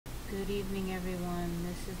Good evening, everyone.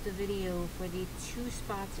 This is the video for the 2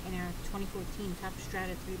 spots in our 2014 Top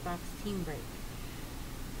Strata 3-box team break.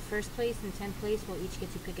 First place and 10th place will each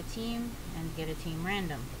get to pick a team and get a team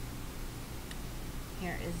random.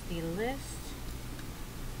 Here is the list.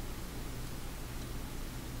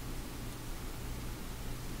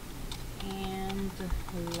 And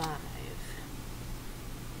live.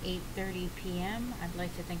 8:30 p.m. I'd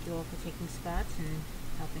like to thank you all for taking spots and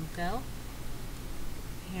helping fill.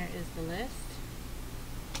 Here is the list.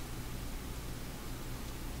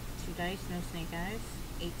 2 dice, no snake eyes.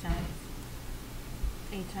 8 times.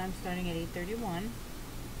 8 times starting at 8:31.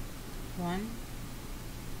 1,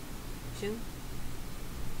 2,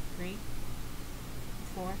 3,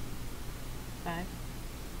 4, 5,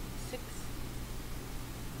 6,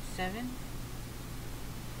 7.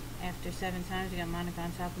 After 7 times, we got Monica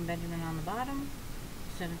on top and Benjamin on the bottom.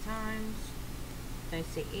 7 times. Dice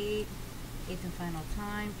say 8. 8th and final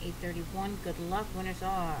time, 8:31. Good luck. Winners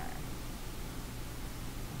are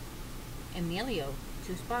Emilio,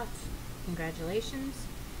 2 spots. Congratulations.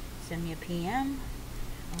 Send me a PM.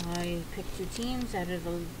 I picked 2 teams out of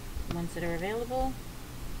the ones that are available,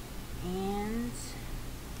 and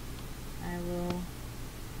I will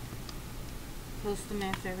post them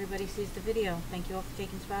after everybody sees the video. Thank you all for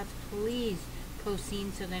taking spots. Please post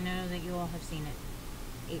scenes so they know that you all have seen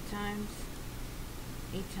it. 8 times.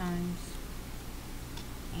 8 times.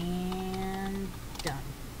 And done.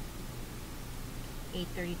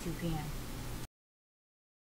 8:32 p.m.